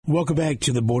Welcome back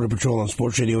to the Border Patrol on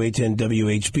Sports Radio 810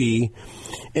 WHB.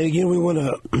 And again, we want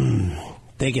to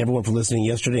thank everyone for listening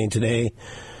yesterday and today.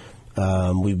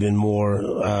 We've been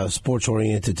more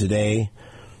sports-oriented today.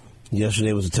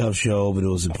 Yesterday was a tough show, but it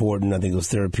was important. I think it was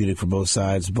therapeutic for both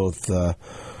sides, both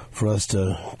for us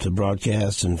to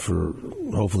broadcast and for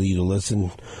hopefully you to listen.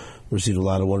 We received a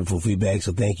lot of wonderful feedback,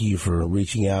 so thank you for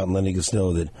reaching out and letting us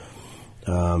know that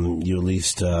you at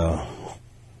least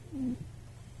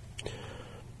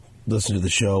listened to the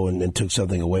show and took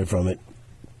something away from it.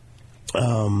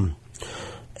 And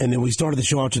then we started the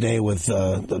show out today with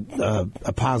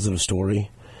a positive story,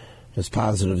 as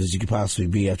positive as you could possibly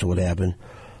be after what happened.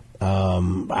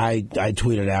 I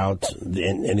tweeted out,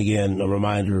 and again, a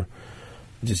reminder,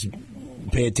 just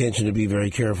pay attention to be very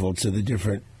careful to the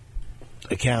different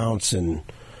accounts and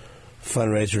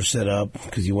fundraisers set up,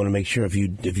 because you want to make sure if you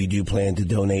do plan to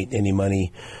donate any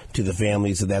money to the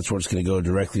families, that's where it's going to go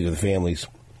directly to the families.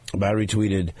 But I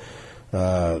retweeted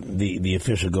the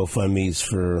official GoFundMe's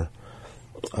for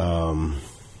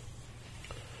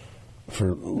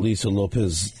Lisa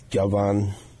Lopez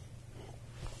Galvan,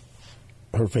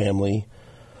 her family,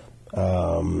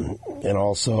 and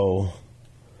also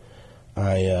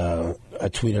I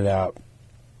tweeted out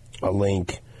a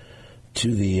link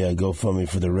to the GoFundMe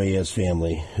for the Reyes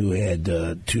family, who had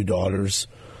two daughters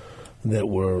that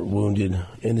were wounded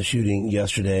in the shooting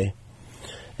yesterday,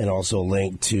 and also a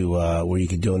link to where you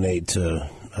could donate to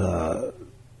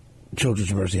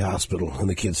Children's Mercy Hospital and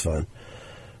the Kids Fund.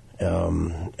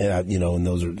 And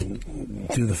those are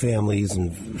through the families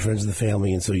and friends of the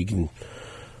family, and so you can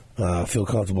feel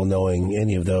comfortable knowing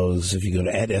any of those. If you go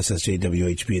to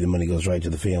 @SSJWHB, the money goes right to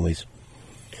the families.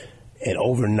 And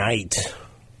overnight,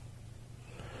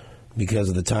 because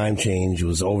of the time change, it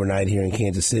was overnight here in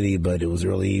Kansas City, but it was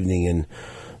early evening in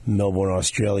Melbourne,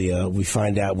 Australia. We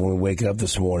find out when we wake up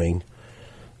this morning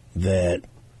that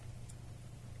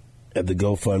at the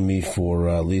GoFundMe for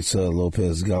Lisa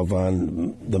Lopez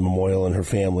Galvan, the memorial and her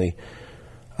family,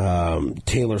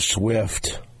 Taylor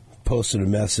Swift posted a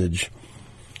message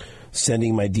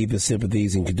sending my deepest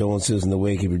sympathies and condolences in the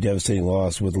wake of your devastating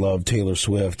loss. With love, Taylor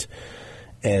Swift,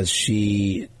 as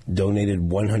she donated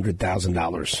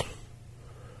 $100,000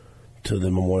 to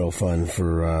the memorial fund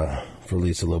for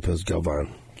Lisa Lopez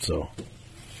Galvan. So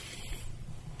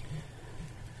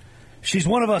she's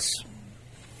one of us.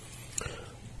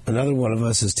 Another one of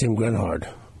us is Tim Grunhard.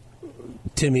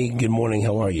 Timmy, good morning.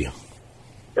 How are you?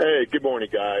 Hey, good morning,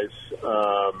 guys.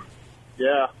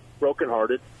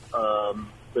 Brokenhearted.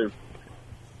 Been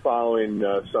following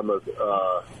some of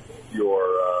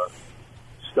your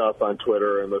stuff on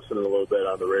Twitter and listening a little bit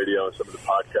on the radio and some of the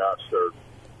podcasts or,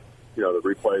 the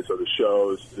replays of the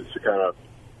shows, just to kind of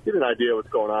get an idea of what's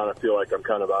going on. I feel like I'm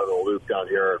kind of out of the loop down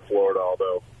here in Florida,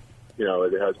 although,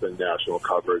 it has been national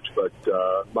coverage. But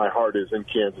my heart is in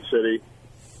Kansas City,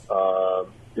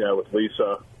 with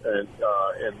Lisa and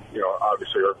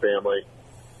obviously her family.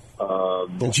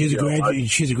 And she's a graduate.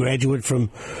 She's a graduate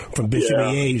from Bishop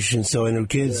Miege, and so and her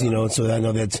kids, So I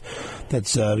know that's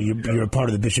you're a part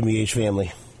of the Bishop Miege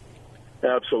family.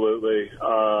 Absolutely.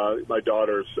 My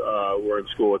daughters were in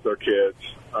school with their kids,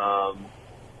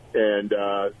 and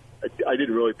I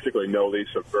didn't really particularly know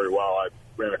Lisa very well. I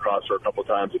ran across her a couple of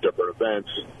times at different events.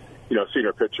 Seen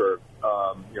her picture,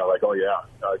 like, oh yeah,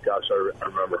 gosh, I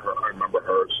remember her. I remember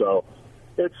her. So.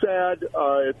 It's sad.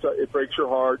 It breaks your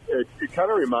heart. It kind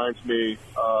of reminds me,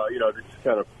 to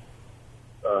kind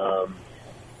of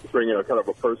bring in a kind of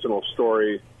a personal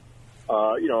story.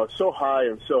 So high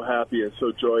and so happy and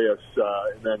so joyous,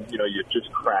 and then you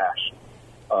just crash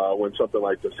when something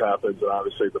like this happens. And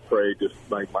obviously, the parade just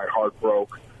my heart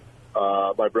broke.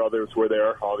 My brothers were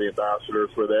there. All the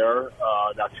ambassadors were there,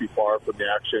 not too far from the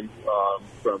action,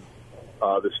 from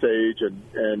the stage,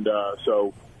 and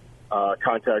so.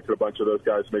 Contacted a bunch of those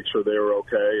guys to make sure they were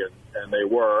okay, and they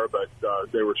were, but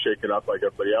they were shaken up like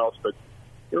everybody else. But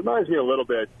it reminds me a little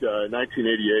bit,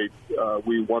 1988,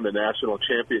 we won the national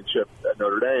championship at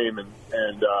Notre Dame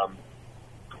and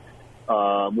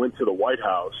went to the White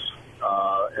House,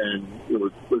 and it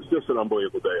was just an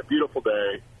unbelievable day, a beautiful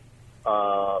day.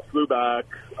 Flew back,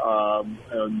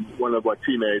 and one of my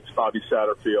teammates, Bobby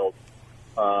Satterfield,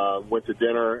 went to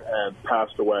dinner and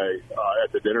passed away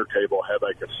at the dinner table, had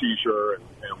like a seizure and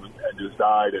just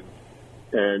died.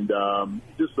 And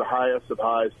just the highest of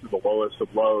highs to the lowest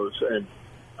of lows. And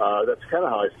that's kind of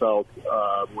how I felt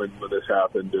when this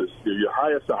happened. Is your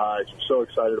highest of highs, you're so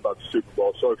excited about the Super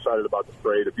Bowl, so excited about the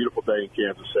parade, a beautiful day in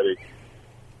Kansas City.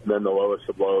 And then the lowest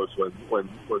of lows when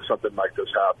something like this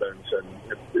happens, and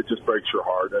it just breaks your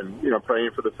heart. And,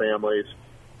 praying for the families.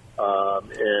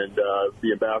 And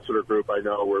the ambassador group, I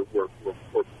know we're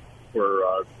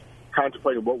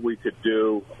contemplating what we could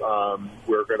do.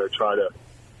 We're going to try to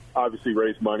obviously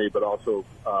raise money, but also,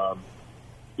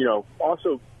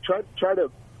 also try to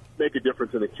make a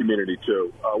difference in the community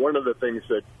too. One of the things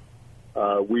that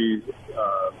we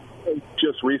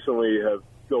just recently have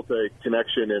built a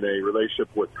connection and a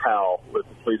relationship with PAL, with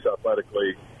the Police Athletic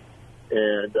League,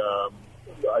 and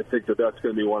I think that that's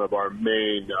going to be one of our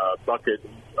main bucket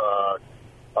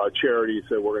charities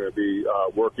that we're going to be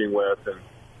working with, and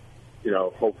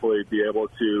hopefully be able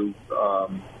to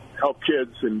help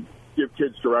kids and give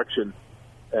kids direction,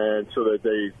 and so that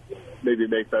they maybe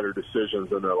make better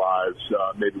decisions in their lives.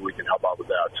 Maybe we can help out with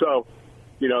that. So,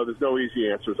 there's no easy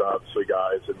answers, obviously,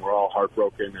 guys, and we're all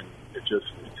heartbroken, and it's just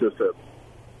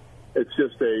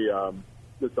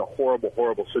a horrible,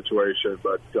 horrible situation.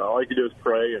 But all you can do is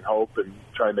pray and hope and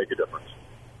try and make a difference.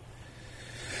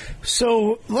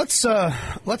 So let's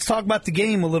talk about the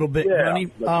game a little bit,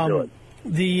 Ronnie. Let's do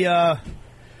it.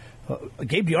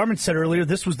 Gabe DeArmond said earlier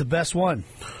this was the best one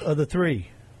of the three.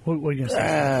 What are you going to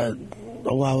say?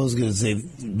 Well, I was going to say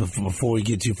before we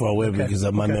get too far away, because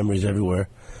my memory's everywhere,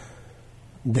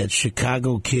 that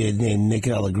Chicago kid named Nick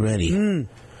Allegretti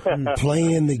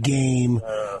playing the game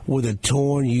with a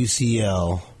torn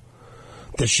UCL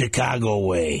the Chicago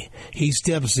way. He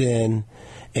steps in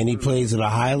and he plays at a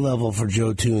high level for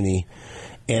Joe Tooney.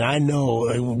 And I know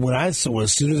as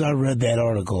soon as I read that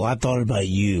article, I thought about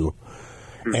you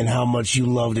and how much you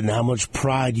loved it and how much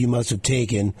pride you must have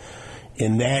taken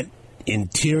in that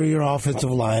interior offensive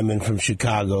lineman from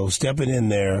Chicago stepping in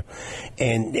there.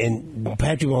 And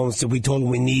Patrick Mahomes said, we told him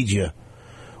we need you.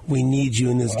 We need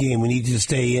you in this game. We need you to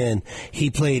stay in.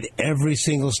 He played every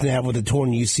single snap with a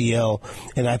torn UCL.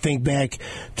 And I think back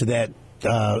to that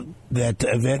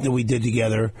event that we did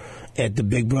together at the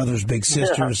Big Brothers Big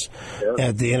Sisters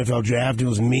at the NFL Draft. It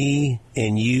was me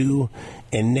and you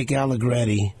and Nick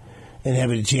Allegretti, and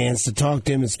having a chance to talk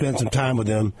to him and spend some time with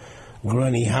him.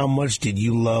 Grunny, how much did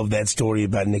you love that story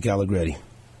about Nick Allegretti?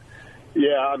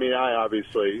 Yeah, I mean, I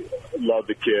obviously love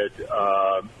the kid.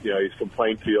 He's from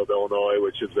Plainfield, Illinois,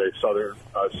 which is a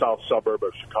south suburb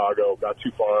of Chicago, not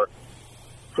too far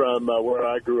from where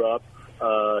I grew up.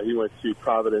 He went to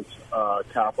Providence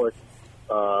Catholic,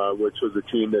 which was a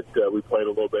team that we played a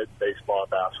little bit in baseball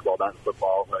and basketball, not in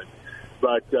football.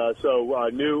 But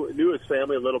knew his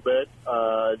family a little bit,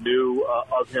 knew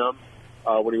of him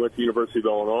when he went to the University of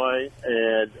Illinois,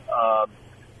 and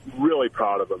really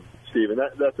proud of him, Stephen.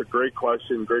 That's a great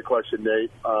question. Great question,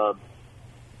 Nate.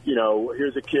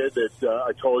 Here's a kid that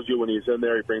I told you when he's in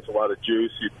there, he brings a lot of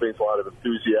juice. He brings a lot of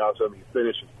enthusiasm. He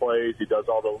finishes plays. He does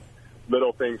all the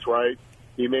little things right.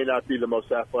 He may not be the most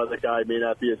athletic guy. He may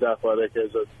not be as athletic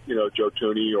as Joe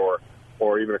Tooney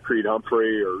or even a Creed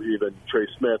Humphrey or even Trey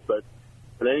Smith. But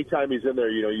anytime he's in there,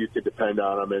 you can depend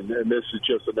on him. And this is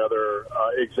just another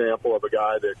example of a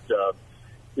guy that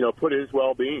put his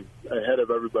well-being ahead of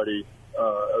everybody,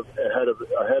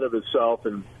 ahead of himself,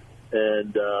 and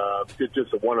did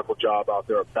just a wonderful job out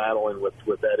there of battling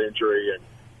with that injury, and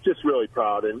just really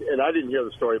proud. And I didn't hear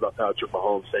the story about Patrick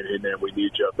Mahomes saying, "Hey man, we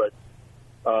need you," but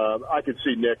I could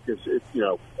see Nick as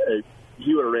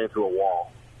he would have ran through a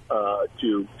wall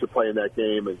to play in that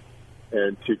game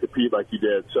and to compete like he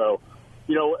did. So.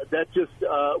 That just,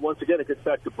 once again, it gets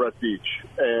back to Brett Beach.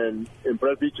 And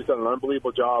Brett Beach has done an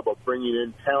unbelievable job of bringing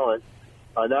in talent,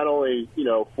 not only,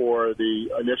 for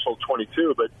the initial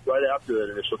 22, but right after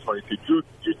that initial 22.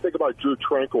 Just think about Drew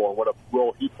Tranquil and what a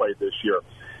role he played this year.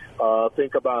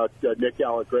 Think about Nick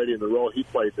Allegretti and the role he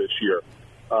played this year.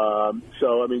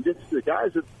 Just the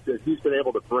guys that he's been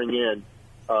able to bring in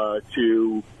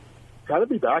to kind of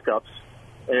be backups.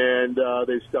 And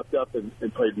they stepped up and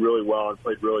played really well and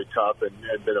played really tough and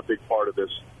been a big part of this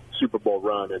Super Bowl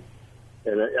run.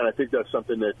 And I think that's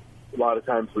something that a lot of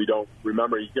times we don't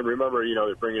remember. You can remember,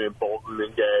 they're bringing in Bolton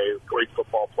and Gay, great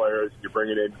football players. You're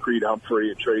bringing in Creed Humphrey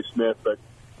and Trey Smith. But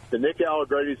the Nick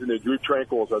Allegrettis and the Drew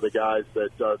Tranquils are the guys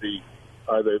that are the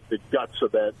guts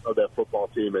of that football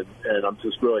team. And I'm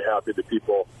just really happy that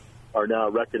people are now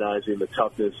recognizing the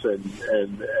toughness and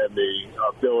the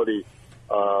ability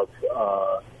of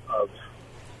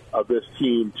this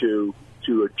team to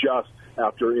adjust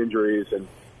after injuries and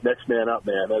next man up,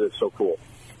 man. That is so cool.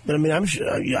 But, I'm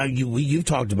sure you've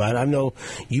talked about it. I know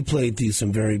you played through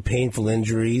some very painful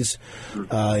injuries,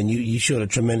 and you showed a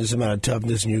tremendous amount of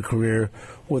toughness in your career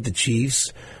with the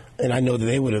Chiefs. And I know that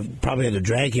they would have probably had to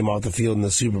drag him off the field in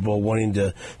the Super Bowl, wanting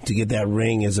to get that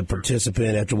ring as a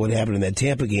participant after what happened in that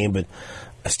Tampa game. But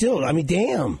still,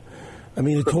 damn.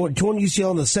 The torn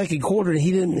UCL in the second quarter, and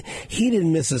he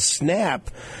didn't miss a snap.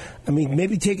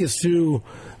 Maybe take us through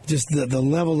just the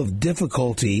level of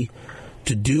difficulty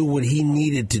to do what he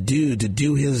needed to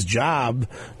do his job,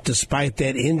 despite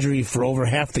that injury for over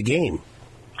half the game.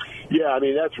 Yeah, I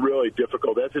mean, that's really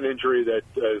difficult. That's an injury that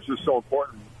is just so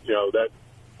important. You know, that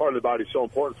part of the body is so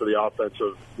important for the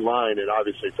offensive line and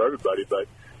obviously for everybody. But,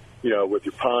 you know, with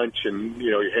your punch and,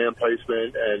 you know, your hand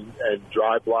placement and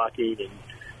drive blocking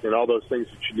and all those things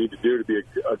that you need to do to be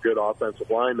a good offensive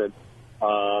lineman,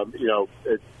 you know,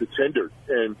 it's hindered.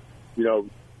 And, you know,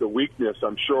 the weakness,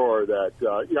 I'm sure that,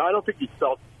 you know, I don't think he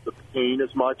felt the pain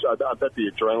as much. I bet the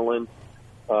adrenaline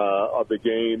of the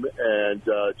game and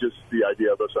just the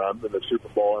idea of, listen, I'm in the Super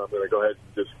Bowl and I'm going to go ahead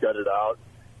and just gut it out.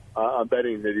 I'm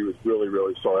betting that he was really,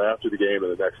 really sore after the game in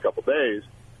the next couple of days.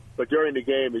 But during the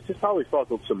game, he just probably felt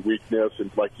some weakness and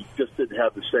like he just didn't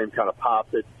have the same kind of pop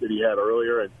that he had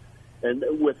earlier. And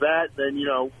with that, then, you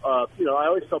know, I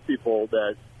always tell people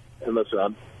that, and listen,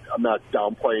 I'm not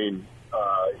downplaying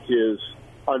his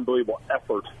unbelievable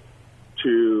effort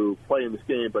to play in this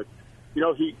game, but, you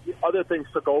know, other things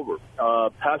took over.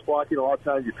 Pass blocking, a lot of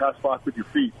times you pass block with your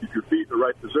feet. If your feet in the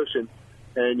right position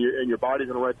and your body's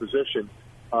in the right position,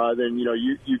 then, you know,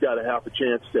 you got a half a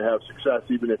chance to have success,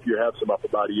 even if you have some upper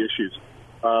body issues.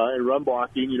 And run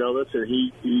blocking, you know, listen,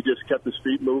 he just kept his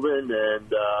feet moving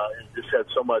and just had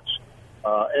so much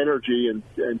energy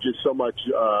and just so much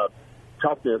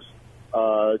toughness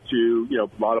to, you know,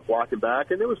 a lot of blocking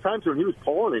back. And there was times when he was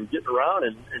pulling and getting around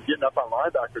and getting up on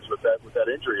linebackers with that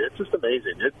injury. It's just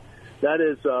amazing. That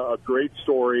is a great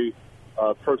story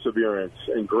of perseverance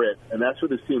and grit, and that's what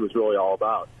this team is really all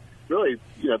about. Really,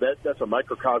 you know, that's a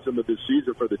microcosm of this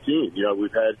season for the team. You know,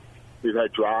 we've had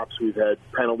drops, we've had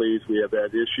penalties, we have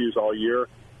had issues all year,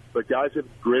 but guys have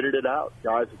gritted it out.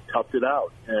 Guys have toughed it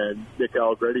out, and Nick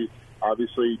Allegretti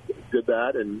obviously did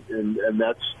that, and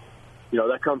that's, you know,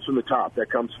 that comes from the top. That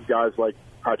comes from guys like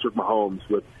Patrick Mahomes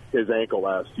with his ankle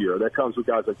last year. That comes with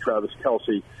guys like Travis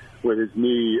Kelce with his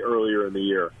knee earlier in the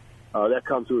year. That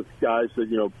comes with guys that,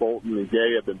 you know, Bolton and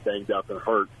Gay have been banged up and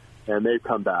hurt, and they've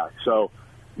come back. So,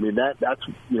 I mean, that's,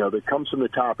 you know, that comes from the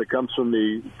top. It comes from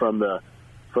the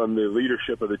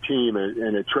leadership of the team,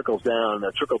 and it trickles down.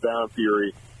 That trickle down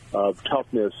theory of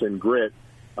toughness and grit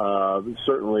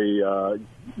certainly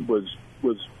was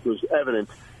evident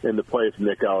in the play from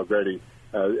Nick Allegretti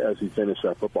as he finished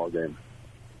that football game.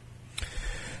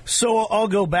 So I'll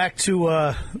go back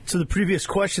to the previous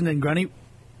question then, Grunny.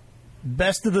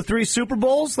 Best of the 3 Super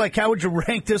Bowls? Like, how would you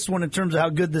rank this one in terms of how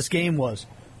good this game was?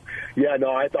 Yeah, no,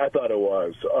 I thought it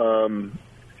was.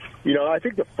 You know, I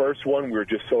think the first one, we were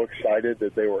just so excited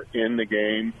that they were in the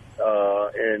game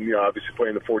and, you know, obviously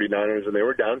playing the 49ers, and they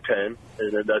were down 10,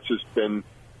 and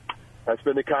that's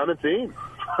been the common theme.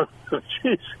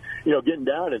 Jeez, you know, getting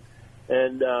down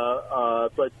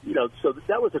but, you know, so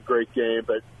that was a great game,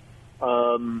 but,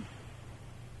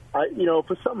 you know,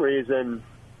 for some reason,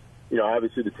 you know,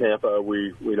 obviously the Tampa,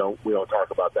 we don't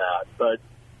talk about that, but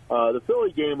the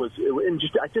Philly game was,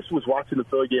 I just was watching the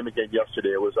Philly game again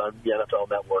yesterday. It was on the NFL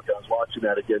Network. I was watching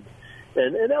that again,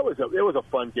 and it was a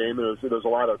fun game. There was a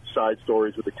lot of side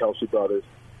stories with the Kelce brothers,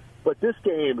 but this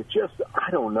game, just,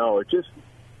 I don't know.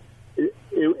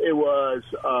 It was,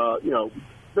 you know,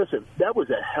 listen, that was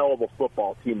a hell of a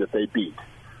football team that they beat.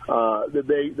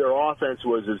 Their offense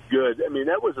was as good. I mean,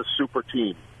 that was a super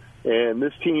team, and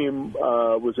this team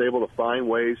was able to find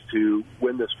ways to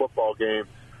win this football game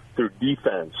through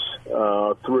defense,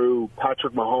 through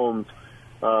Patrick Mahomes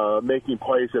making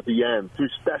plays at the end, through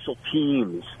special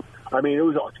teams. I mean, it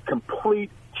was a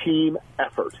complete team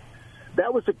effort.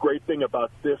 That was the great thing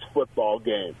about this football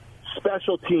game.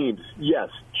 Special teams, yes,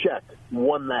 check,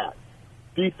 won that.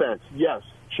 Defense, yes,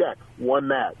 check, won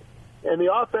that. And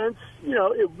the offense, you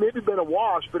know, it maybe been a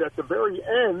wash, but at the very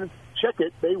end, check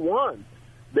it, they won.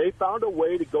 They found a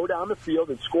way to go down the field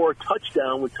and score a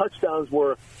touchdown when touchdowns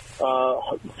were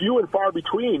few and far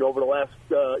between over the last,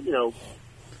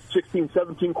 16,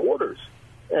 17 quarters.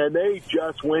 And they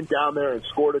just went down there and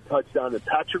scored a touchdown, and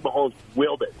Patrick Mahomes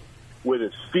willed it with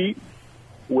his feet,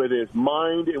 with his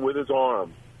mind, and with his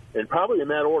arm, and probably in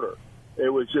that order. It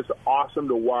was just awesome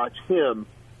to watch him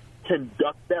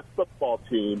conduct that football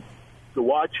team, to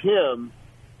watch him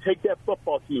take that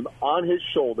football team on his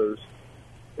shoulders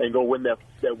and go win that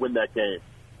game.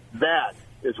 That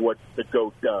is what the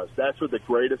GOAT does. That's what the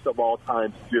greatest of all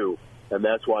times do, and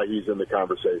that's why he's in the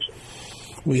conversation.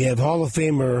 We have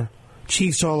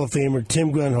Chiefs Hall of Famer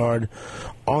Tim Grunhard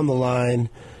on the line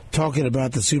talking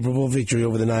about the Super Bowl victory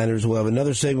over the Niners. We'll have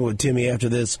another segment with Timmy after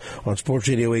this on Sports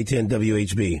Radio 810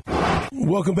 WHB.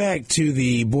 Welcome back to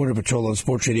the Border Patrol on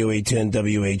Sports Radio 810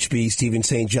 WHB. Stephen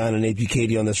St. John and Nate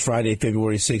Bukaty on this Friday,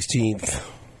 February 16th.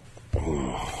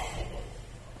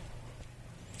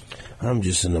 I'm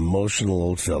just an emotional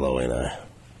old fellow, ain't I?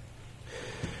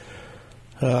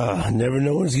 Never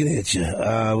know when it's going to hit you.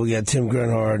 We got Tim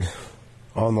Grunhard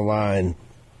on the line.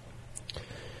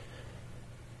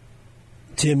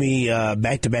 Timmy,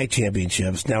 back-to-back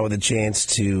championships, now with a chance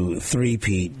to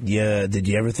three-peat. Yeah, did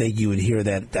you ever think you would hear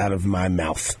that out of my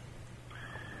mouth?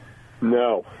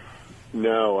 No.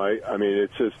 I mean,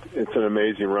 it's an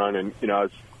amazing run. And, I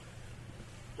was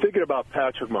thinking about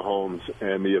Patrick Mahomes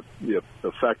and the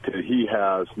effect that he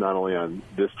has not only on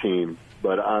this team,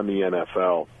 but on the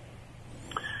NFL.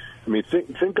 I mean,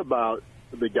 think about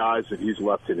the guys that he's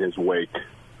left in his wake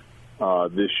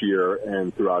this year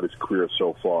and throughout his career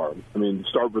so far. I mean,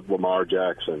 start with Lamar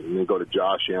Jackson, and then go to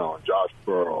Josh Allen, Josh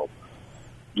Burrow,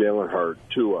 Jalen Hurts,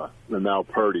 Tua, and now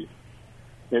Purdy.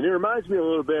 And it reminds me a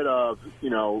little bit of,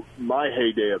 my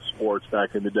heyday of sports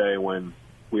back in the day when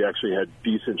we actually had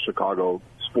decent Chicago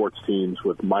sports teams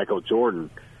with Michael Jordan.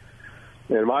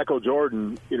 And Michael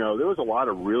Jordan, there was a lot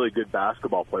of really good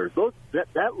basketball players.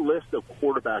 That list of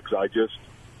quarterbacks I just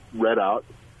read out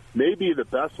may be the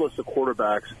best list of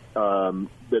quarterbacks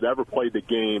that ever played the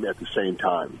game at the same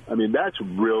time. I mean, that's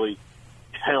really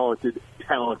talented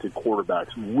quarterbacks,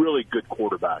 really good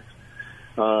quarterbacks.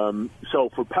 So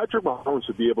for Patrick Mahomes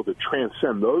to be able to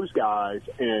transcend those guys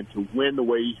and to win the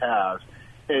way he has,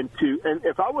 and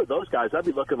if I were those guys, I'd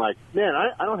be looking like, man,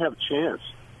 I don't have a chance.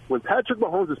 When Patrick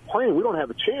Mahomes is playing, we don't have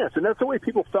a chance. And that's the way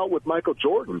people felt with Michael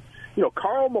Jordan.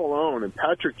 Karl Malone and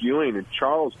Patrick Ewing and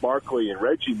Charles Barkley and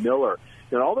Reggie Miller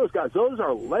and all those guys, those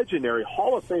are legendary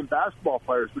Hall of Fame basketball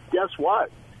players. But guess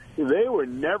what? They were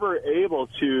never able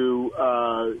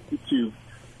to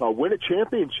win a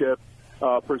championship,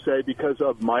 per se, because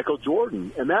of Michael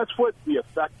Jordan. And that's what the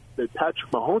effect that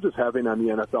Patrick Mahomes is having on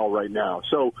the NFL right now.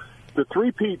 So the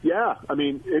three-peat, yeah, I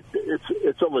mean,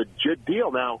 it's a legit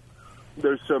deal. Now,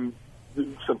 there's some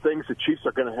things the Chiefs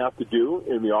are going to have to do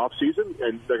in the off season,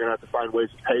 and they're going to have to find ways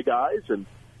to pay guys and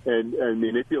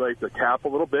manipulate the cap a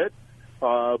little bit.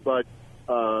 But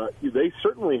they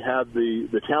certainly have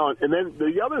the talent. And then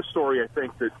the other story, I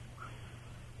think, that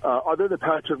other than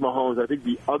Patrick Mahomes, I think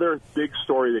the other big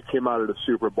story that came out of the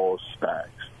Super Bowl is Spags.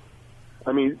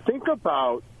 I mean, think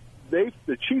about the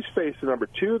Chiefs face the number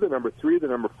 2, the number 3, the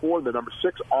number 4, and the number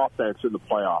 6 offense in the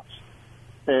playoffs.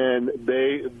 And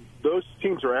those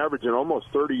teams are averaging almost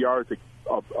 30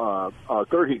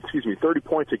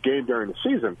 points a game during the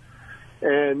season.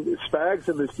 And Spags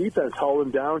and this defense held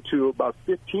them down to about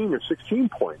 15 or 16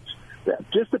 points.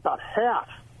 Just about half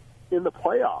in the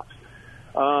playoffs.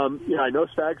 I know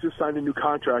Spags has signed a new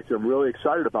contract, and I'm really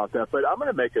excited about that. But I'm going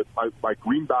to make my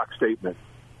green box statement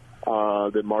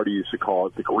that Marty used to call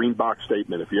it, the green box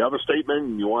statement. If you have a statement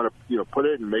and you want to, put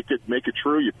it and make it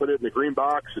true, you put it in the green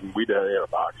box. And we had a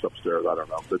box upstairs. I don't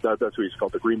know, but that's what he's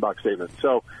called, the green box statement.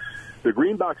 So the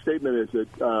green box statement is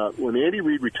that when Andy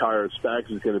Reid retires, Spags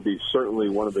is going to be certainly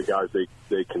one of the guys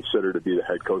they consider to be the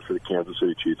head coach for the Kansas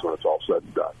City Chiefs when it's all said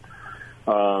and done.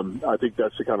 I think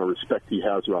that's the kind of respect he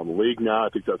has around the league now. I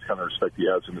think that's the kind of respect he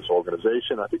has in this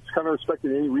organization. I think it's the kind of respect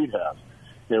that Andy Reid has.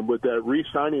 And with that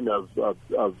re-signing of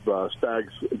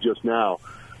Spags just now,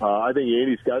 I think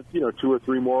Andy's got 2 or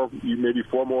 3 more, maybe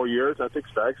 4 more years. I think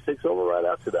Spags takes over right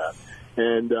after that,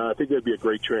 and I think it'd be a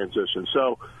great transition.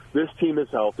 So this team is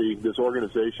healthy. This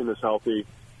organization is healthy.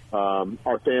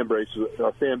 Our fan base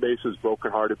is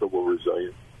brokenhearted, but we're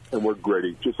resilient and we're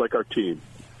gritty, just like our team.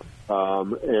 We're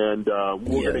going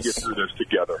to get through this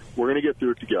together. We're going to get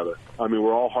through it together. I mean,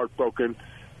 we're all heartbroken.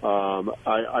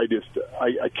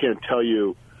 I can't tell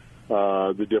you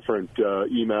the different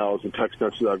emails and text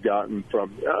messages I've gotten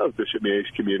from Bishop Mays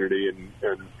community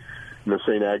and the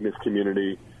St. Agnes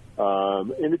community.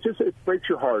 And it breaks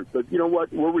your heart. But you know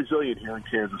what? We're resilient here in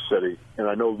Kansas City. And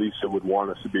I know Lisa would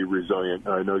want us to be resilient.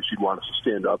 And I know she'd want us to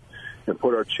stand up and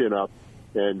put our chin up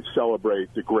and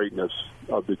celebrate the greatness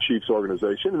of the Chiefs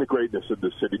organization and the greatness of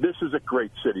the city. This is a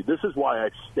great city. This is why I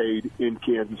stayed in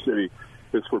Kansas City.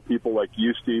 It's for people like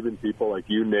you, Stephen, people like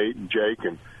you, Nate, and Jake,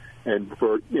 and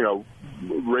for,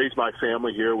 raise my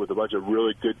family here with a bunch of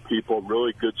really good people,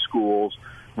 really good schools,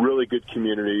 really good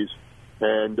communities,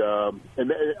 and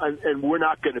we're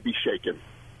not going to be shaken.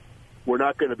 We're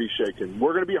not going to be shaken.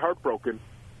 We're going to be heartbroken,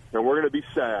 and we're going to be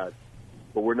sad,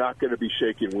 but we're not going to be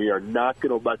shaken. We are not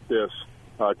going to let this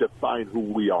define who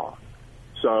we are.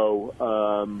 So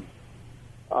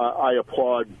I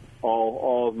applaud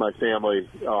all of my family,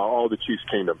 all the Chiefs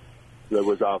Kingdom that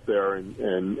was out there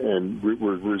and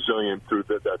were resilient through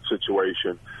that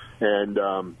situation. And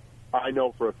I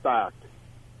know for a fact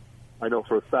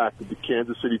that the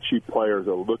Kansas City Chiefs players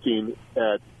are looking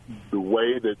at the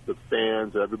way that the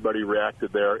fans, everybody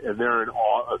reacted there, and they're in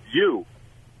awe of you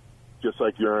just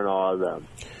like you're in awe of them.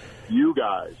 You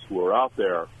guys were out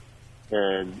there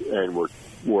and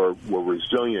were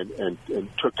resilient and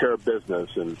took care of business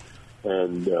and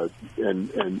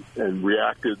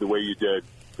reacted the way you did.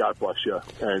 God bless you.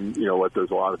 And you know what?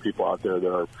 There's a lot of people out there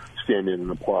that are standing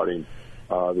and applauding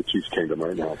the Chiefs Kingdom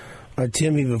right now.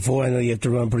 Timmy, before I know you have to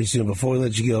run pretty soon, before we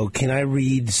let you go, can I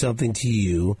read something to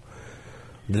you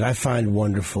that I find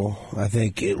wonderful? I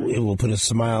think it will put a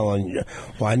smile on you.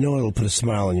 Well, I know it'll put a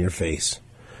smile on your face.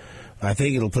 I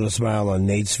think it'll put a smile on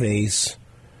Nate's face,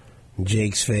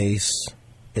 Jake's face.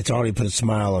 It's already put a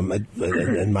smile on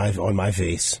my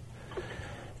face.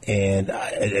 And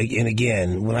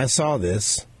again, when I saw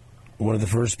this, one of the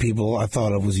first people I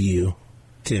thought of was you,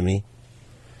 Timmy.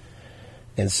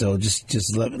 And so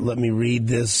just let me read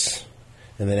this,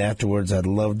 and then afterwards I'd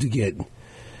love to get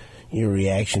your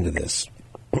reaction to this.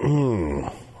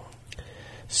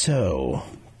 So,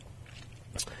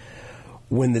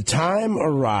 when the time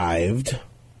arrived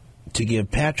to give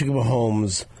Patrick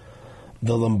Mahomes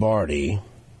the Lombardi,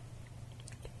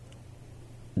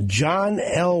 John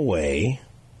Elway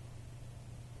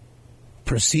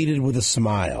proceeded with a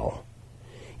smile,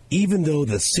 even though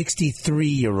the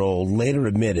 63-year-old later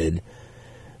admitted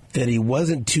that he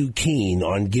wasn't too keen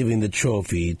on giving the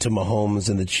trophy to Mahomes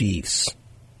and the Chiefs.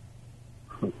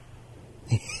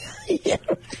 Yeah,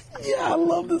 I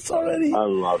love this already. I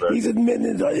love it. He's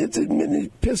admitting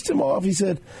it pissed him off. He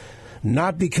said,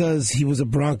 not because he was a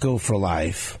Bronco for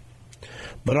life,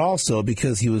 but also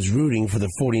because he was rooting for the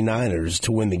 49ers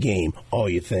to win the game. Oh,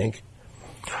 you think?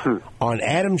 On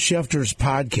Adam Schefter's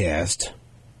podcast,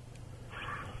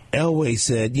 Elway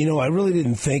said, I really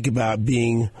didn't think about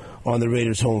being on the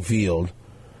Raiders' home field,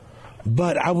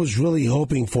 but I was really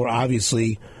hoping for,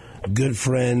 obviously, good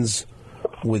friends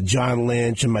with John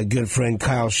Lynch and my good friend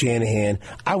Kyle Shanahan.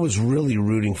 I was really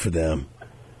rooting for them.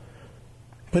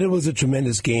 But it was a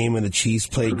tremendous game, and the Chiefs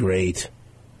played great.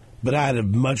 But I'd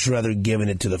have much rather given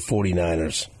it to the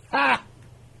 49ers. Ah!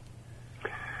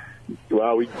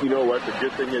 Well, you know what? The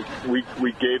good thing is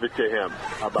we gave it to him.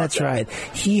 How about That's that? right.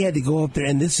 He had to go up there,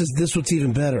 and this what's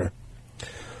even better.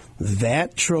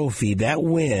 That trophy, that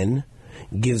win,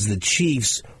 gives the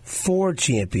Chiefs 4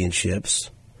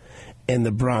 championships and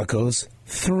the Broncos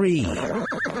 3.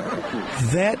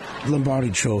 That Lombardi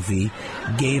trophy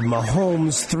gave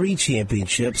Mahomes 3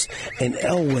 championships and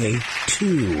Elway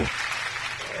 2.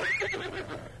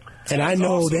 And I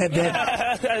know awesome.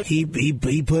 that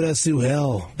he put us through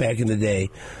hell back in the day.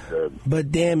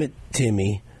 But damn it,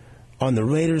 Timmy, on the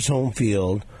Raiders' home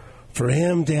field, for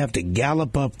him to have to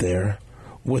gallop up there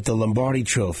with the Lombardi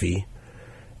trophy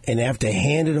and have to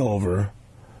hand it over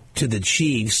to the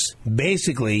Chiefs,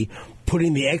 basically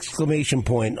putting the exclamation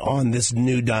point on this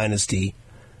new dynasty.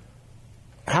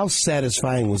 How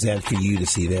satisfying was that for you to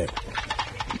see that?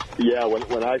 Yeah,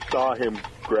 when I saw him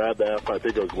grab that, I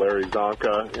think it was Larry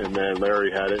Zonka, and then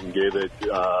Larry had it and gave it to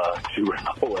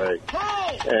Elway.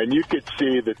 And you could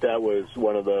see that was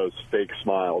one of those fake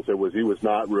smiles. He was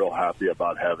not real happy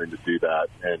about having to do that.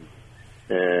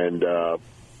 And I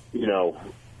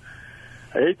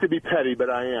hate to be petty, but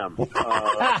I am.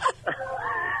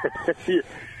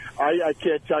 I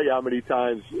can't tell you how many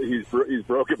times he's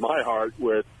broken my heart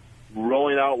with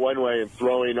rolling out one way and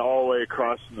throwing all the way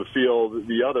across the field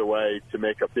the other way to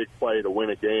make a big play to win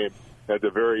a game at the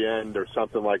very end or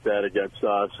something like that against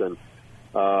us. And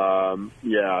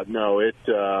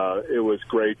it was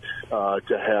great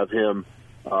to have him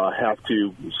have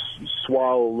to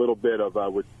swallow a little bit of I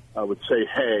would say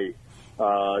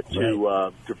to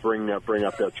bring up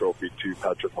that trophy to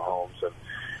Patrick Mahomes.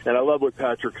 And I love what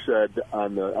Patrick said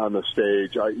on the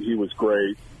stage. He was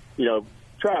great.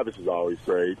 Travis is always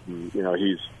great, and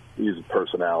he's a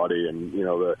personality, and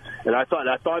and I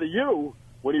thought of you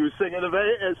when he was singing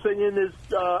his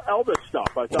Elvis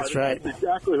stuff. I thought that's right. That's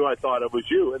exactly who I thought of was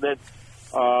you. And then,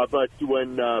 but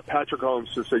when Patrick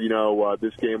Holmes just said,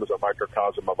 this game was a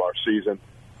microcosm of our season,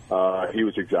 he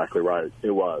was exactly right. It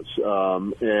was,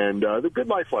 and the good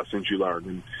life lessons you learn.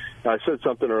 And I said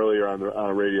something earlier on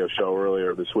a radio show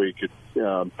earlier this week.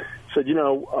 Said, we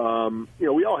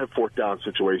all have fourth down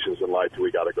situations in life that we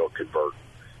got to go convert.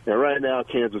 And right now,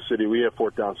 Kansas City, we have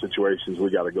fourth down situations we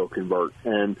got to go convert.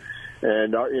 And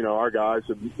our guys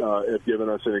have given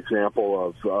us an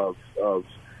example of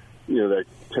that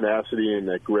tenacity and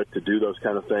that grit to do those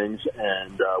kind of things.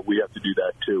 And we have to do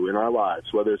that too in our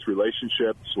lives, whether it's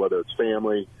relationships, whether it's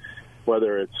family,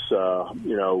 whether it's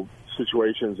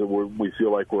situations that we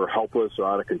feel like we're helpless or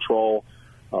out of control.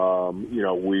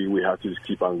 We have to just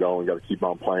keep on going. Got to keep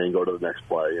on playing. Go to the next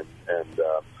play, and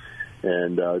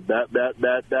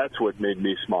that's what made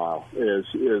me smile.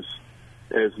 Is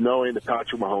is knowing that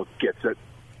Patrick Mahomes gets it.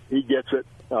 He gets it,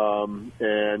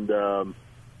 and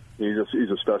he's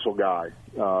a special guy.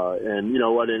 And you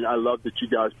know what? And I love that you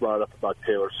guys brought up about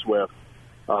Taylor Swift.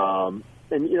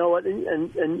 And you know what? And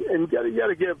you got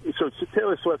to give. So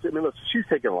Taylor Swift. I mean, listen, she's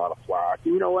taking a lot of flack.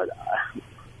 You know what?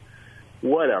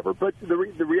 Whatever. But the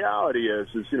reality is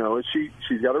you know,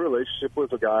 she's got a relationship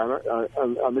with a guy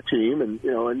on the team, and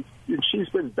you know, and she's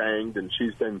been banged, and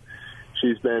she's been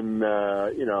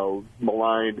you know,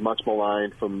 much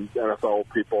maligned from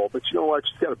NFL people. But you know what?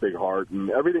 She's got a big heart,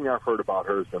 and everything I've heard about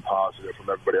her has been positive from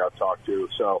everybody I've talked to.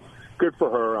 So good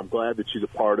for her. I'm glad that she's a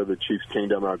part of the Chiefs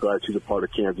Kingdom. I'm glad she's a part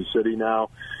of Kansas City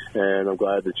now, and I'm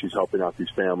glad that she's helping out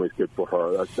these families. Good for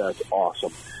her. That's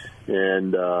awesome.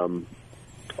 And I'm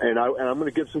going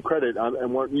to give some credit.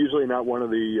 I'm usually not one of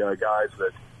the guys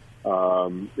that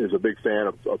is a big fan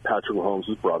of Patrick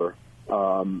Mahomes' brother.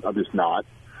 I'm just not.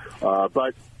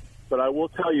 But I will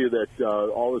tell you that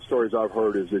all the stories I've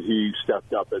heard is that he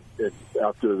stepped up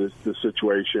after this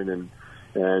situation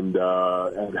and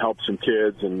helped some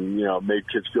kids and, you know, made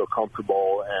kids feel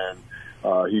comfortable, and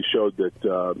he showed that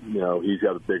you know, he's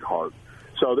got a big heart.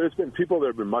 So there's been people that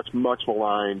have been much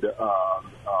maligned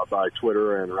by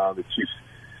Twitter and around the Chiefs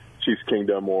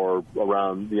Kingdom or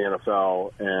around the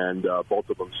NFL, and both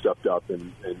of them stepped up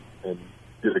and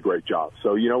did a great job.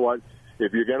 So you know what?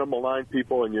 If you're going to malign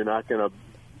people and you're not going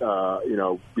to, you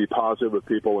know, be positive with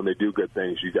people when they do good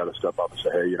things, you got to step up and say,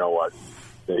 hey, you know what?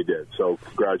 They did. So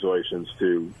congratulations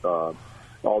to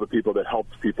all the people that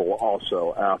helped people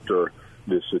also after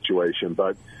this situation.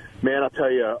 But, man, I'll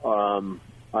tell you,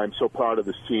 I'm so proud of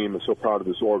this team and so proud of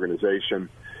this organization.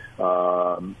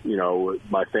 You know,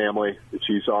 my family, the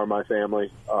Chiefs are my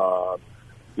family.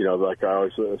 You know, like I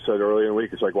always said earlier in the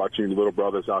week, it's like watching your little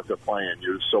brothers out there playing.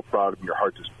 You're so proud of them. Your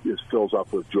heart just fills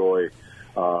up with joy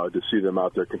to see them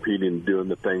out there competing and doing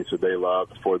the things that they love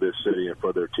for this city and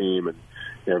for their team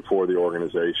and for the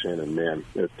organization. And, man,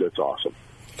 it's awesome.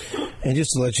 And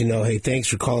just to let you know, hey, thanks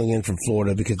for calling in from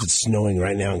Florida because it's snowing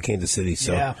right now in Kansas City.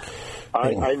 So yeah.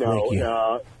 I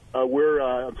know.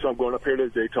 So I'm going up here to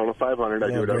the Daytona 500. I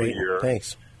do it every year.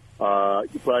 Thanks.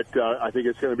 But I think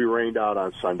it's going to be rained out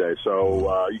on Sunday,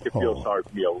 so you can feel sorry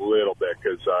for me a little bit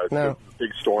because it's a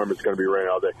big storm. It's going to be raining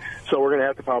all day. So we're going to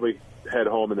have to probably head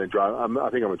home and then drive. I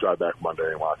think I'm going to drive back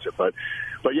Monday and watch it. But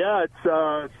yeah,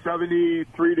 it's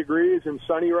 73 degrees and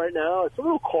sunny right now. It's a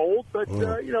little cold, but,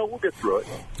 you know, we'll get through it.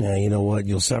 Yeah, you know what?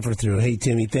 You'll suffer through. Hey,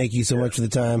 Timmy, thank you so much for the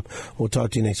time. We'll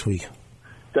talk to you next week.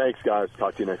 Thanks, guys.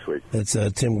 Talk to you next week. That's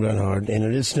Tim Grunhard, and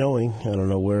it is snowing. I don't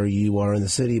know where you are in the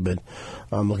city, but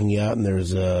I'm looking out, and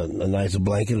there's a nice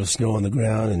blanket of snow on the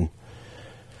ground and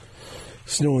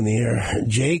snow in the air.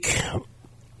 Jake,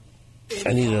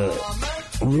 I need a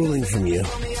ruling from you.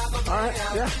 All right,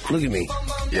 yeah. Look at me.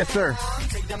 Yes, sir.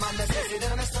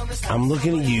 I'm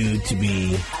looking at you to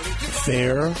be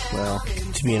fair,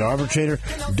 to be an arbitrator.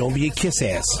 Don't be a kiss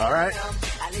ass. All right.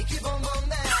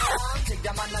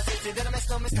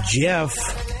 Jeff,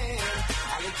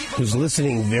 who's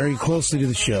listening very closely to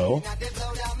the show.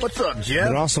 What's up, Jeff?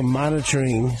 But also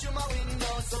monitoring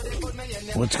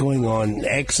what's going on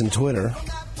X and Twitter.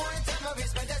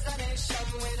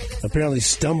 Apparently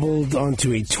stumbled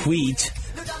onto a tweet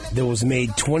that was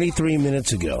made 23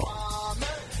 minutes ago.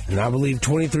 And I believe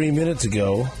 23 minutes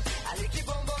ago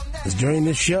is during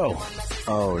this show.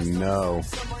 Oh, no.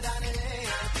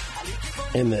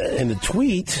 In the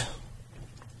tweet,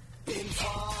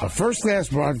 a first-class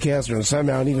broadcaster and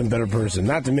somehow an even better person,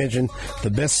 not to mention the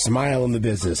best smile in the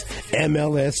business.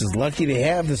 MLS is lucky to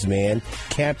have this man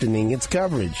captaining its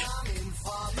coverage.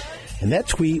 And that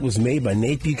tweet was made by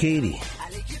Nate Bucati.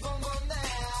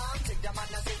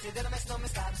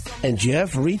 And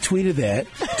Jeff retweeted that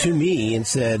to me and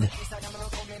said,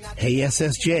 hey,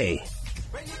 SSJ,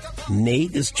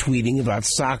 Nate is tweeting about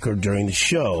soccer during the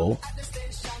show.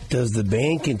 Does the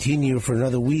ban continue for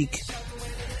another week?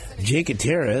 Jake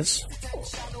Gutierrez,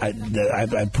 I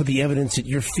put the evidence at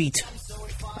your feet.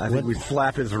 I think we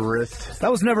slap his wrist. That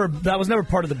was never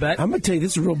part of the bet. I'm going to tell you,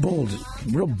 this is real bold,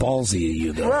 real ballsy of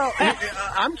you, though. Well,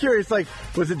 I'm curious, like,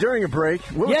 was it during a break?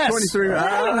 What was Yes. 23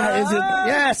 minutes? Is it?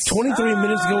 Yes. 23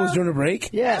 minutes ago was during a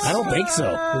break? Yes. I don't think so.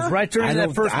 It was right during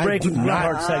that first break with the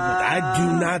Grunhard segment. I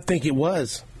do not think it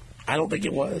was. I don't think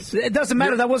it was. It doesn't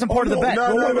matter. That wasn't part of the bet.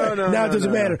 No. Now it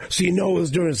doesn't matter. So you know it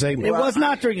was during a segment. It was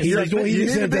not during a segment. He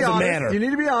said it doesn't matter. You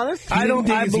need to be honest. I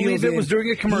believe it was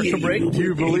during a commercial break. Do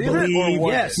you believe it or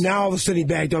what? Yes. Now all of a sudden he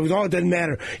backed off. Oh, it doesn't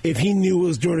matter. If he knew it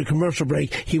was during a commercial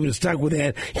break, he would have stuck with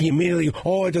that. He immediately,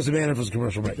 it doesn't matter if it was a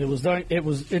commercial break.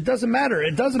 It doesn't matter.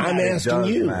 It doesn't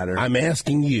matter. I'm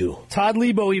asking you. Todd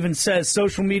Lebo even says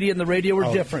social media and the radio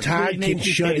are different. Todd can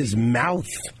shut his mouth.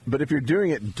 But if you're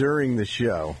doing it during the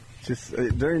show, just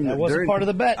during that wasn't part of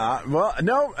the bet.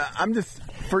 No, I'm just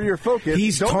for your focus.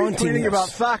 He's don't taunting be tweeting us about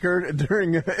soccer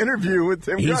during an interview with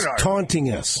Tim He's Grunhard.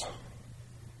 taunting us.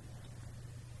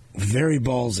 Very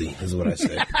ballsy is what I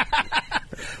say.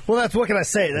 Well, what can I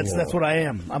say? That's what I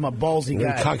am. I'm a ballsy You're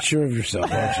guy. a cocksure of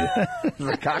yourself, aren't you?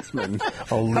 The Coxman.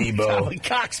 Oh, Lebo. I'm a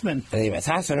coxman.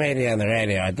 Social media and the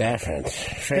radio are different.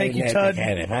 Thank you, Todd.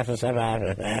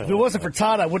 If it wasn't for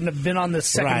Todd, I wouldn't have been on this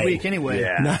second week anyway.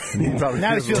 Yeah.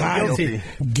 Now he's feeling guilty.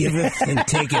 Giveth and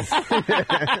taketh.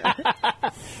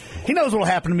 He knows what will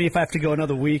happen to me if I have to go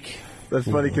another week. That's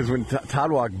funny because when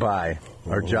Todd walked by,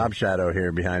 our job shadow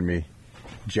here behind me,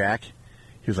 Jack,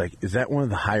 he was like, "Is that one of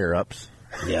the higher ups?"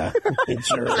 Yeah, it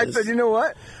sure is. I said, "You know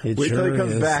what? It Wait till sure he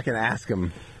comes is. back and ask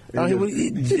him."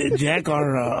 Jack,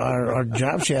 our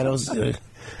job shadows, is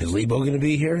Lebo going to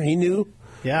be here? He knew.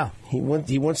 Yeah. He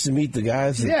wants to meet the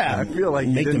guys. That I feel like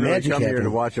he make the didn't really magic come happen. here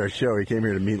to watch our show. He came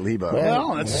here to meet Lebo.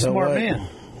 Well, that's a smart man.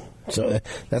 So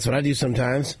that's what I do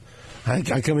sometimes. I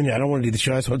come in here. I don't want to do the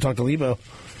show. I just want to talk to Lebo.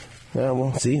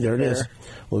 Well, see, there it is.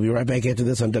 We'll be right back after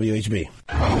this on WHB.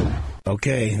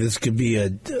 Okay, this could be a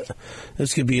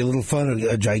little fun,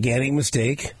 a gigantic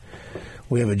mistake.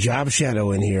 We have a job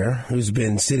shadow in here who's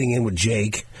been sitting in with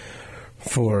Jake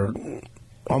for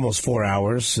almost 4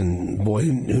 hours, and boy,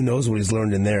 who knows what he's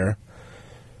learned in there.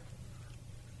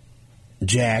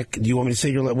 Jack, do you want me to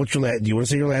say do you want to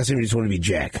say your last name, or do you just want to be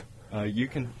Jack? You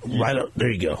can. Right up, there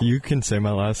you go. You can say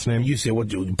my last name. You say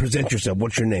present yourself.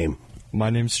 What's your name? My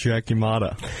name's Jack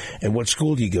Yamada. And what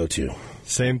school do you go to?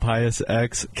 St. Pius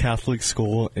X Catholic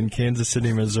School in Kansas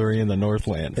City, Missouri in the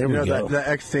Northland. There we go. The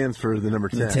X stands for the number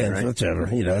 10, The 10th, right? whatever.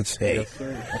 It's, hey,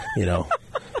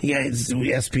 yeah, it's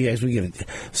SPX, we get it.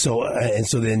 So, and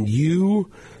so then you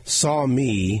saw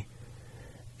me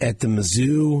at the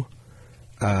Mizzou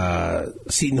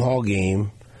Seton Hall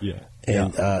game. Yeah.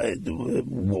 And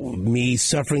me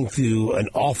suffering through an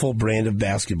awful brand of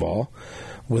basketball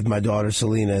with my daughter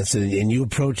Selena, and you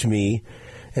approached me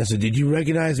and said, "Did you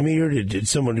recognize me, or did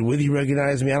someone with you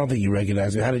recognize me?" I don't think you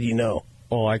recognized me. How did you know?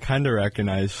 Oh, I kind of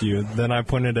recognized you. Then I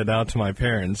pointed it out to my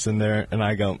parents, and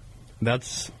I go,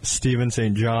 "That's Stephen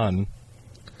St. John."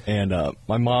 And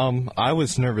my mom, I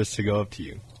was nervous to go up to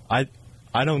you.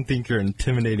 I don't think you're an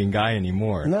intimidating guy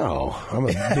anymore. No, I'm a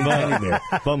big teddy bear.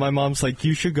 But my mom's like,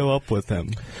 you should go up with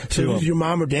him. So does your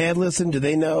mom or dad listen? Do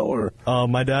they know? Or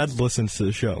my dad listens to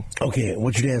the show. Okay,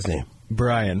 what's your dad's name?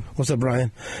 Brian. What's up,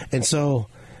 Brian? And so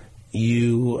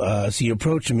you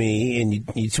approach me and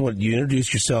you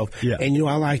introduce yourself. Yeah. And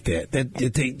I like that. That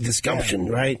take discussion,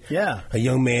 right? Yeah. A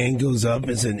young man goes up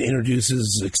and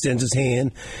introduces, extends his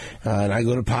hand, and I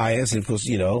go to Pius, and of course,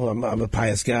 I'm a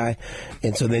Pius guy,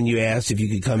 and so then you asked if you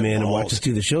could come in and watch us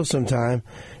do the show sometime.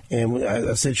 And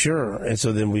I said, sure. And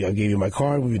so then I gave you my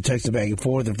card. We've been texting back and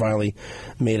forth and finally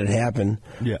made it happen.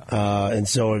 Yeah. And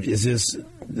so is this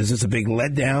a big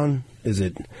letdown?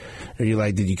 Are you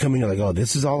like, did you come in, you're like, oh,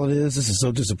 this is all it is? This is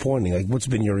so disappointing. Like, what's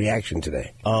been your reaction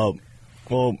today? Well,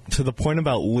 to the point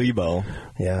about Lebo.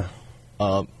 Yeah.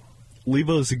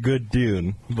 Lebo's a good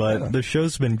dude, but the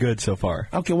show's been good so far.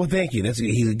 Okay, well, thank you.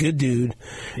 He's a good dude.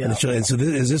 Yeah. And so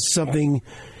is this something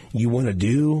you want to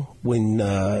do when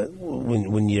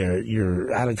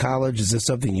you're out of college? Is this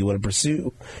something you want to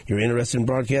pursue? You're interested in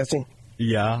broadcasting?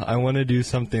 Yeah, I want to do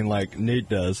something like Nate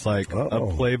does, like a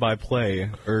play-by-play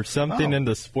or something in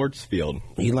the sports field.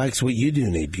 He likes what you do,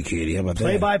 Nate Bucati. How about that?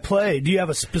 Play-by-play. Do you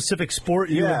have a specific sport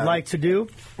you would like to do?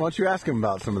 Why don't you ask him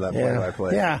about some of that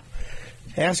play-by-play? Yeah.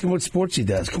 Ask him what sports he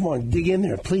does. Come on, dig in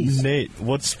there, please. Nate,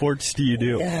 what sports do you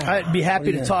do? Yeah. I'd be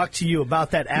happy to talk to you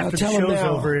about that after the show's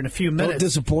over in a few minutes.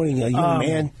 Disappointing, young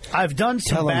man. I've done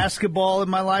some basketball in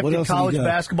my life. What Did else have you college done?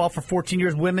 basketball for 14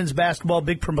 years. Women's basketball,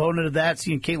 big proponent of that.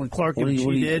 Seeing Caitlin Clark and what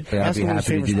she did. Yeah, I'd be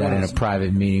happy to do that in a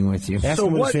private meeting with you. Ask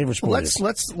him what his favorite sport is.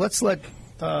 Let's let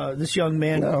this young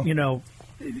man,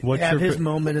 have his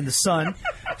moment in the sun.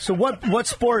 So what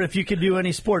sport, if you could do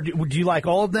any sport, would you like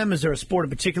all of them? Is there a sport in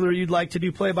particular you'd like to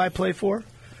do play-by-play for?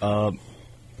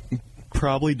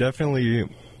 Probably definitely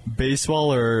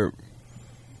baseball or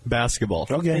basketball.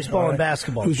 Okay. Baseball and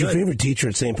basketball. Who's your favorite teacher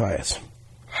at St. Pius?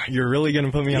 You're really going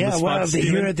to put me on the spot, if they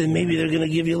Steven? hear it, then maybe they're going to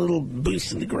give you a little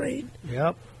boost in the grade.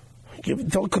 Yep.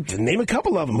 Name a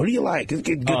couple of them. Who do you like? Good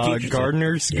teachers.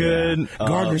 Gardner's good.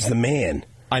 Gardner's the man.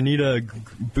 I need a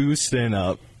boost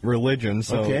in religion,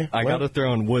 so I got to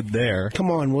throw in Wood there.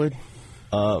 Come on, Wood.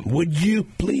 Would you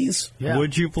please? Yeah.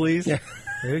 Would you please? Yeah.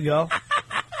 There you go.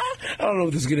 I don't know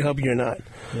if this is going to help you or not.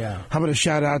 Yeah. How about a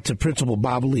shout out to Principal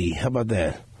Bob Lee? How about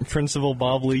that? Principal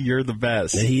Bob Lee, you're the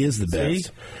best. Yeah, he is the best.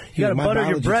 See? You got to butter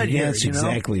your bread here. That's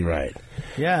exactly right.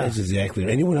 Yeah. That's exactly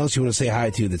right. Anyone else you want to say hi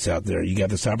to that's out there? You got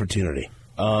this opportunity.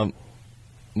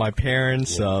 My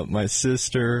parents, my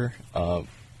sister,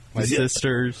 my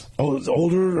sisters. Oh,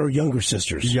 older or younger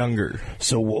sisters? Younger.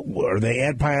 So are they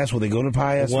at Pius? Will they go to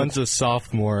Pius? One's a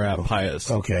sophomore at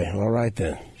Pius. Okay, all right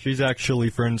then. She's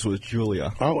actually friends with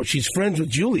Julia. Oh, she's friends with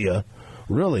Julia?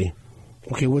 Really?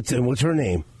 Okay, what's her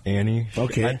name? Annie.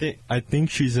 Okay. I think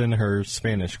she's in her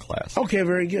Spanish class. Okay,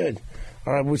 very good.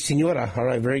 All right, with Senora. All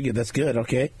right, very good. That's good.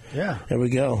 Okay. Yeah. There we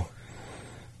go.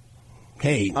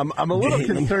 Hey, I'm a little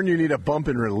concerned you need a bump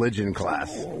in religion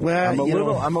class. Well,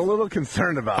 I'm a little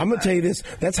concerned about I'm going to tell you this.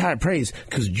 That's high praise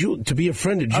because to be a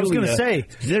friend of Julia, I was going to say,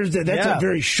 that's a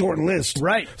very short list.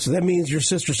 Right. So that means your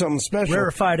sister's something special.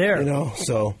 Rarefied air.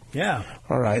 So. Yeah.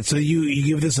 All right. So you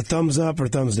give this a thumbs up or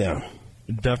thumbs down?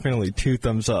 Definitely 2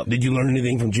 thumbs up. Did you learn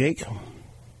anything from Jake?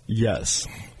 Yes.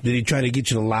 Did he try to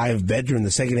get you to live bet during the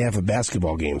second half of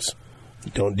basketball games?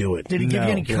 Don't do it. Did he give you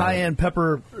any cayenne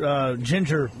pepper,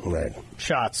 ginger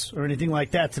shots or anything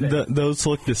like that today? Those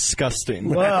look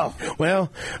disgusting.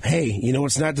 Well, hey, you know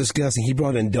what's not disgusting? He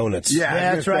brought in donuts.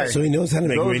 Yeah, that's right. So he knows how to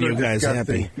make radio guys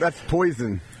happy. That's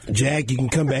poison. Jack, you can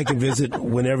come back and visit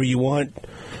whenever you want.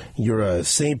 You're a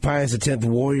St. Pius X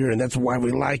warrior, and that's why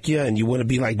we like you. And you want to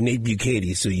be like Nate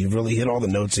Bukaty, so you've really hit all the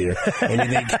notes here. And you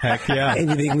think, heck yeah. And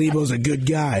you think Lebo's a good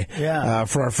guy. Yeah.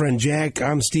 For our friend Jack,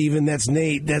 I'm Steven. That's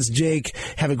Nate. That's Jake.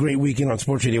 Have a great weekend on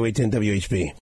Sports Radio 810 WHP.